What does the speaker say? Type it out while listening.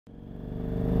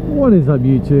What is up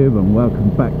YouTube, and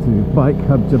welcome back to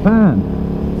BikeHub Japan.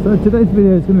 So today's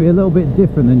video is going to be a little bit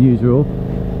different than usual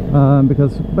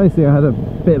because basically I had a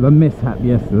bit of a mishap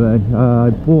yesterday. I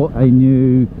bought a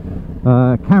new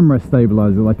camera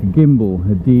stabilizer, like a gimbal,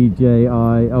 a DJI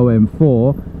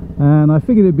OM4, and I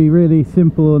figured it'd be really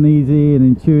simple and easy and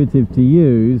intuitive to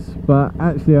use, but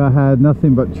actually I had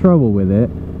nothing but trouble with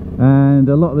it, and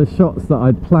a lot of the shots that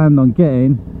I'd planned on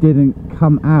getting didn't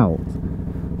come out.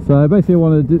 So basically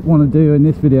what I want to do in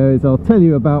this video is I'll tell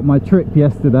you about my trip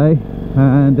yesterday,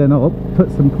 and then I'll put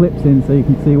some clips in so you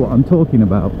can see what I'm talking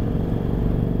about.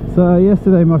 So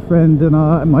yesterday my friend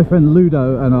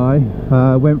Ludo and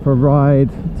I went for a ride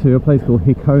to a place called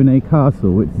Hikone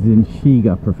Castle, which is in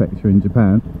Shiga prefecture in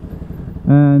Japan,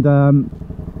 and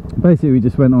basically we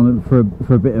just went on for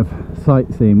a bit of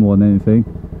sightseeing more than anything.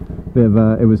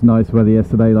 It was nice weather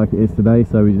yesterday like it is today,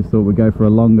 so we just thought we'd go for a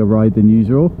longer ride than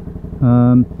usual.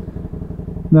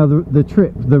 Now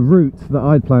the route that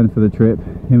I'd planned for the trip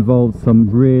involved some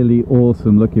really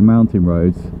awesome looking mountain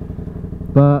roads,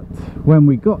 but when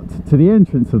we got to the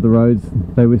entrance of the roads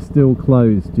they were still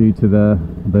closed due to the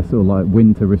sort of like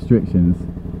winter restrictions,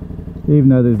 even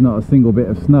though there's not a single bit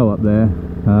of snow up there.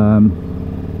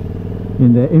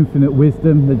 In their infinite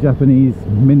wisdom, the Japanese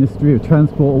Ministry of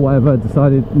Transport or whatever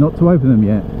decided not to open them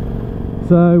yet.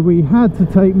 So we had to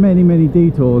take many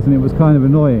detours, and it was kind of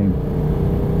annoying.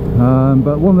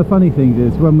 But one of the funny things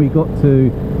is when we got to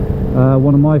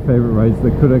one of my favourite roads, the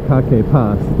Kurakake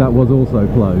Pass, that was also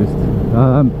closed.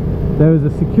 There was a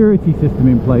security system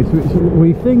in place which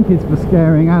we think is for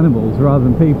scaring animals rather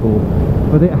than people,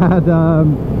 but it had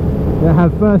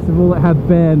first of all, it had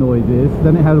bear noises,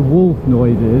 then it had wolf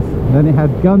noises, then it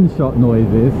had gunshot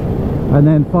noises, and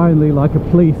then finally like a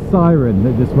police siren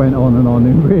that just went on and on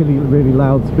in really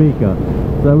loud speaker.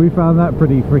 So we found that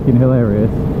pretty freaking hilarious.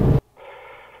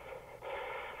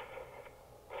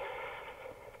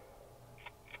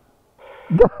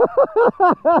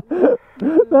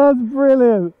 That's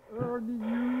brilliant.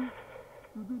 Warning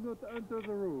you to do not enter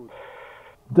the road.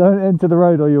 Don't enter the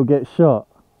road or you'll get shot.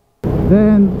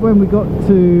 Then when we got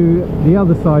to the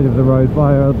other side of the road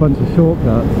via a bunch of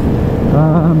shortcuts,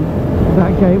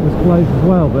 that gate was closed as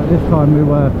well, but this time we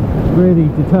were really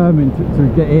determined to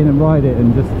get in and ride it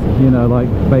and just, you know, like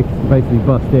basically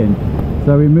bust in.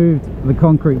 So we moved the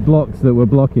concrete blocks that were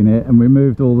blocking it, and we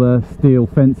moved all the steel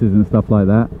fences and stuff like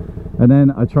that, and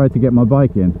then I tried to get my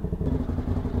bike in.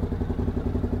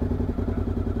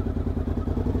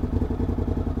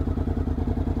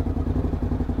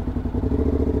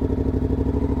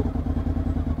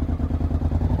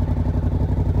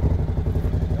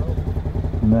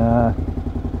 Nah,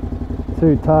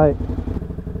 too tight.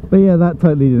 But yeah, that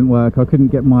totally didn't work. I couldn't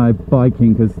get my bike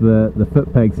in because the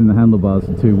foot pegs and the handlebars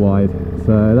were too wide,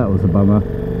 so that was a bummer.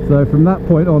 So from that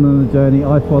point on in the journey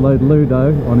I followed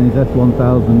Ludo on his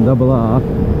S1000RR,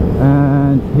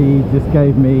 and he just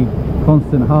gave me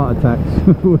constant heart attacks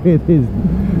with his,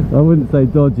 I wouldn't say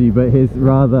dodgy, but his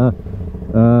rather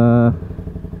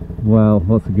well,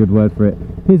 what's a good word for it,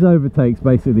 his overtakes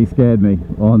basically scared me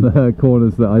on the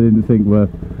corners that I didn't think were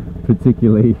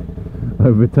particularly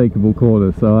overtakeable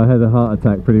corners, so I had a heart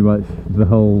attack pretty much the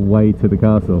whole way to the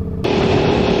castle.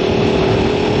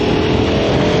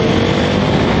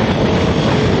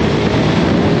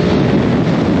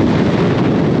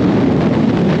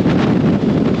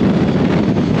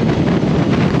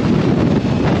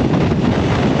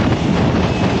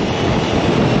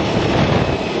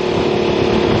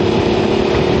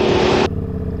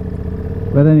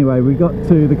 But anyway, we got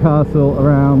to the castle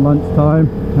around lunchtime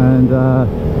and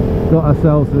got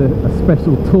ourselves a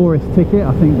special tourist ticket,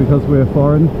 I think because we're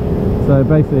foreign. So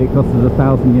basically it cost us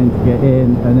 1,000 yen to get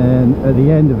in, and then at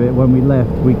the end of it, when we left,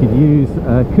 we could use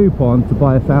a coupon to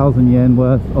buy 1,000 yen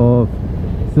worth of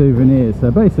souvenirs.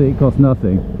 So basically it cost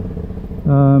nothing.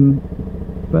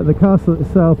 But the castle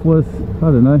itself was, I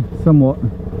don't know, somewhat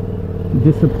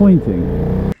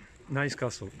disappointing. Nice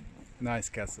castle. Nice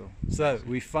castle. So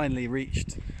we finally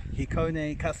reached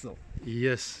Hikone Castle.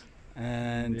 Yes.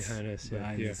 And behind us,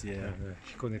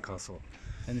 Hikone Castle.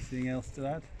 Anything else to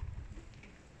add?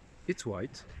 It's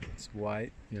white. It's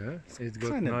white. Yeah. It's got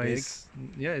kind of nice.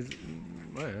 Big. Yeah. It's,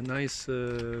 well, nice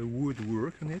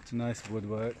woodwork on it. Nice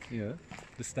woodwork. Yeah.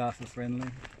 The staff are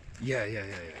friendly. Yeah.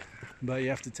 But you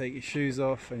have to take your shoes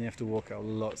off and you have to walk out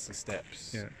lots of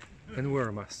steps. Yeah. And wear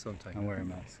a mask sometimes. And wear a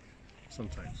mask.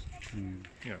 Sometimes.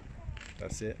 Yeah.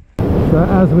 That's it. So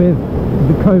as with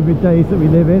the COVID days that we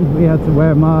live in, we had to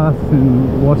wear masks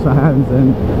and wash our hands,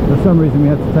 and for some reason we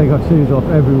had to take our shoes off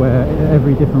everywhere,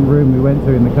 every different room we went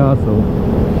to in the castle.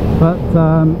 But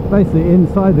basically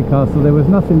inside the castle there was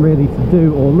nothing really to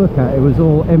do or look at. It was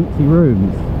all empty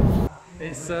rooms.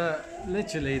 It's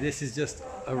literally, this is just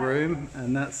a room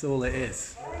and that's all it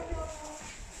is.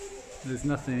 There's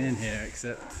nothing in here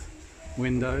except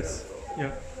windows.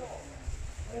 Yeah.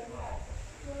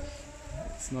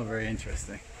 It's not very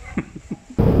interesting.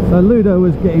 So Ludo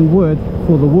was getting wood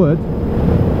for the wood,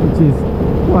 which is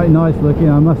quite nice looking,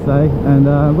 I must say. And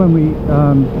when we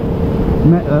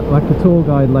met like a tour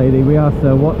guide lady, we asked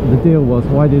her what the deal was,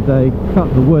 why did they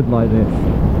cut the wood like this?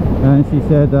 And she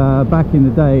said back in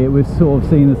the day it was sort of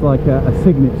seen as like a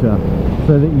signature,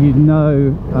 so that you'd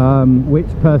know which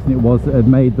person it was that had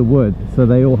made the wood, so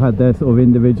they all had their sort of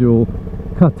individual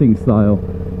cutting style.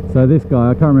 So this guy,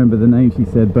 I can't remember the name she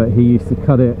said, but he used to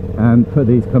cut it and put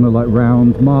these kind of like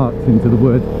round marks into the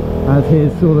wood as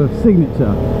his sort of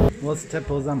signature. What's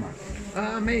Teppo Zama?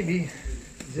 Maybe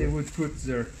they would put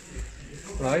their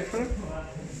rifle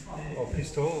or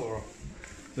pistol or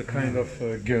the kind of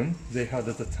gun they had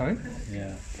at the time,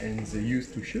 yeah, and they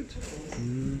used to shoot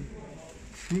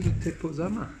through the Teppo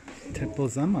Zama. Teppo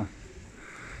Zama.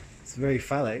 It's very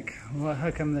phallic. Well,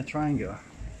 how come they're triangular?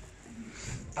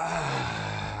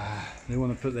 They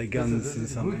want to put their guns in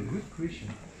something. Good question.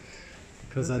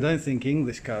 Because I don't think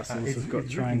English castles have got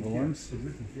triangle ones.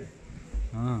 Yeah.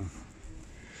 Ah.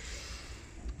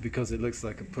 Because it looks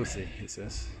like a pussy, it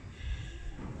says.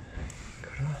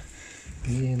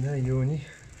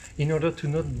 In order to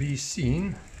not be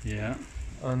seen, yeah.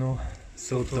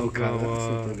 Sotogawa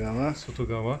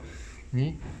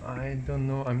ni, I don't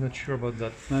know, I'm not sure about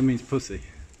that. That means pussy.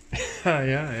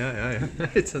 yeah.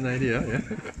 It's an idea, yeah.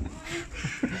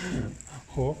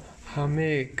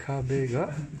 Hame kabe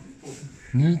ga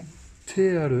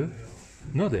nutte aru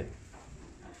node.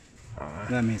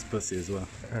 That means pussy as well.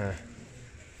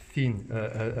 Thin,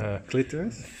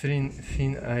 clitoris?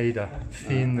 Thin aida,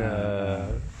 thin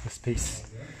space.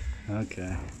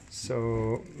 Okay.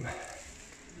 So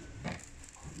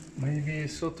maybe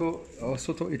Soto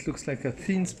it looks like a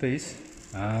thin space.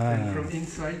 And from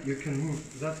inside you can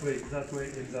move that way, that way,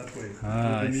 and that way.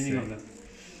 The meaning of that.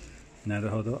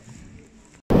 Naruhodo.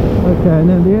 Okay, and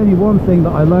then the only one thing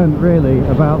that I learned really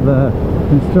about the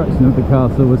construction of the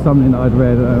castle was something that I'd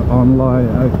read online.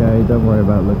 Okay, don't worry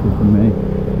about looking for me.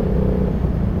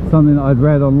 Something that I'd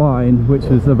read online, which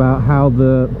was about how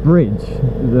the bridge,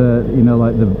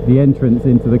 the entrance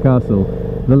into the castle,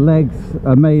 the legs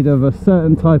are made of a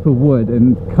certain type of wood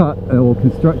and cut or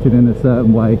constructed in a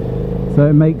certain way, so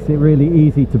it makes it really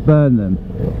easy to burn them,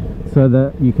 so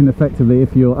that you can effectively,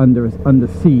 if you're under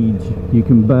siege, you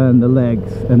can burn the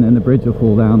legs and then the bridge will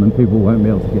fall down and people won't be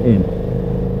able to get in.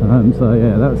 So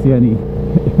yeah, that's the only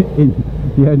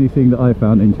the only thing that I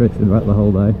found interesting about the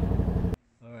whole day.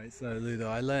 Alright, so Ludo,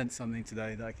 I learned something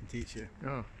today that I can teach you.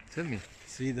 Oh, tell me.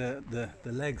 See the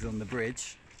legs on the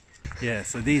bridge? Yeah,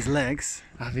 so these legs,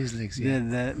 these legs, yeah.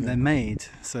 They're made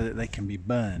so that they can be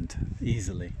burned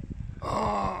easily.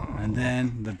 Oh. And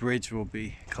then the bridge will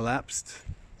be collapsed,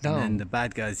 and then the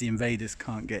bad guys, the invaders,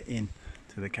 can't get in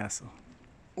to the castle.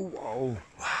 Wow!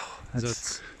 Wow!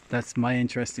 That's my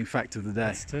interesting fact of the day.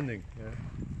 Outstanding. Yeah.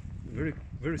 Very,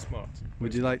 very smart.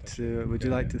 Would you like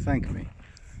to thank me?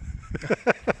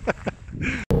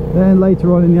 Then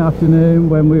later on in the afternoon,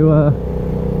 when we were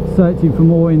searching for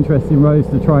more interesting roads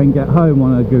to try and get home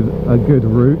on a good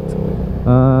route,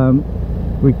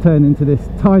 we turned into this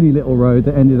tiny little road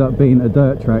that ended up being a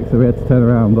dirt track, so we had to turn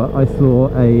around. But I saw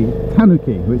a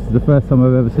tanuki, which is the first time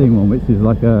I've ever seen one, which is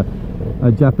like a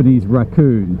Japanese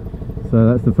raccoon. So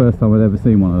that's the first time I've ever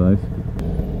seen one of those.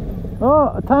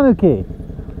 Oh, a tanuki!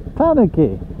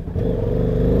 Tanuki!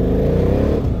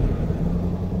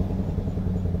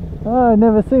 Oh, I've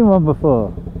never seen one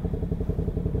before.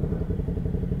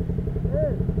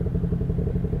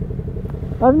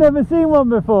 I've never seen one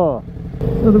before!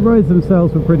 So the roads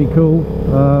themselves were pretty cool.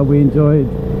 We enjoyed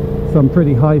some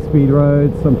pretty high-speed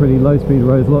roads, some pretty low-speed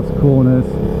roads, lots of corners.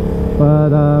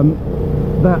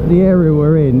 But the area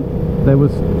we're in, there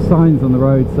was signs on the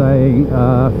road saying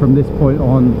from this point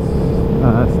on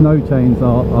snow chains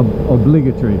are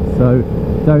obligatory, so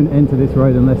don't enter this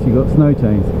road unless you've got snow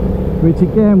chains. Which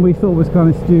again we thought was kind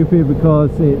of stupid,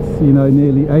 because it's, you know,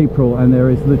 nearly April and there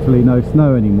is literally no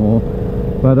snow anymore.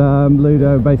 But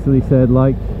Ludo basically said,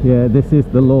 like, yeah, this is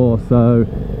the law, so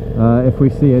if we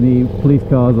see any police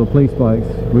cars or police bikes,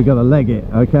 we got to leg it,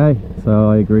 okay? So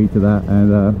I agreed to that,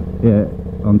 and yeah,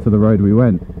 onto the road we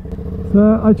went.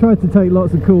 So I tried to take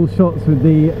lots of cool shots with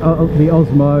the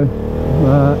OSMO.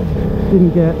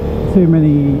 Didn't get too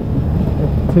many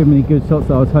good shots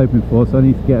that I was hoping for, so I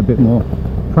need to get a bit more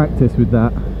practice with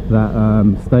that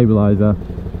stabilizer.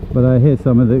 But here's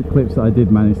some of the clips that I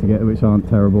did manage to get, which aren't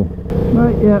terrible.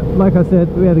 Right, yeah, like I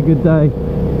said, we had a good day,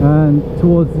 and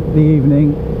towards the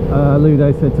evening,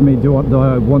 Ludo said to me, do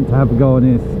I want to have a go on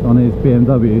his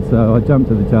BMW? So I jumped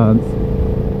at the chance,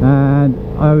 and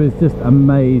I was just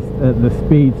amazed at the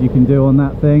speeds you can do on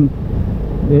that thing.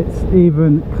 It's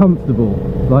even comfortable,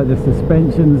 like the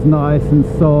suspension's nice and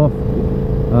soft,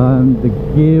 the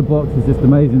gearbox is just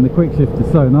amazing, the quick shift is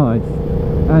so nice,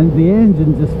 and the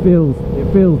engine just feels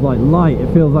like light.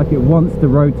 It feels like it wants to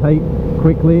rotate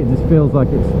quickly. It just feels like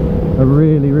it's a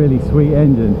really sweet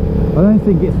engine. I don't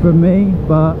think it's for me,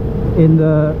 but in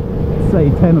the say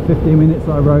 10 or 15 minutes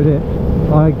that I rode it,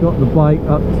 I got the bike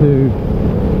up to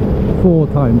 4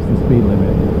 times the speed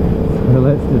limit. So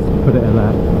let's just put it at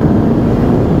that.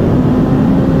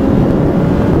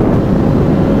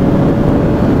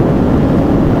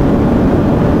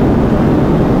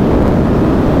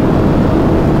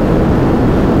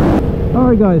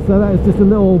 Alright guys, so that is just a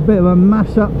little bit of a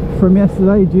mashup from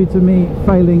yesterday due to me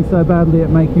failing so badly at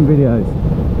making videos.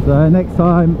 So next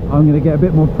time I'm going to get a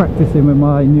bit more practice in with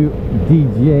my new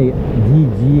DJI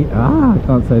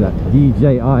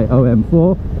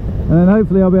OM4, and then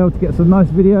hopefully I'll be able to get some nice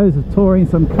videos of touring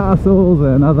some castles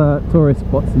and other tourist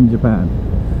spots in Japan.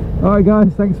 Alright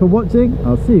guys, thanks for watching.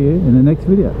 I'll see you in the next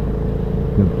video.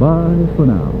 Goodbye for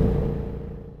now.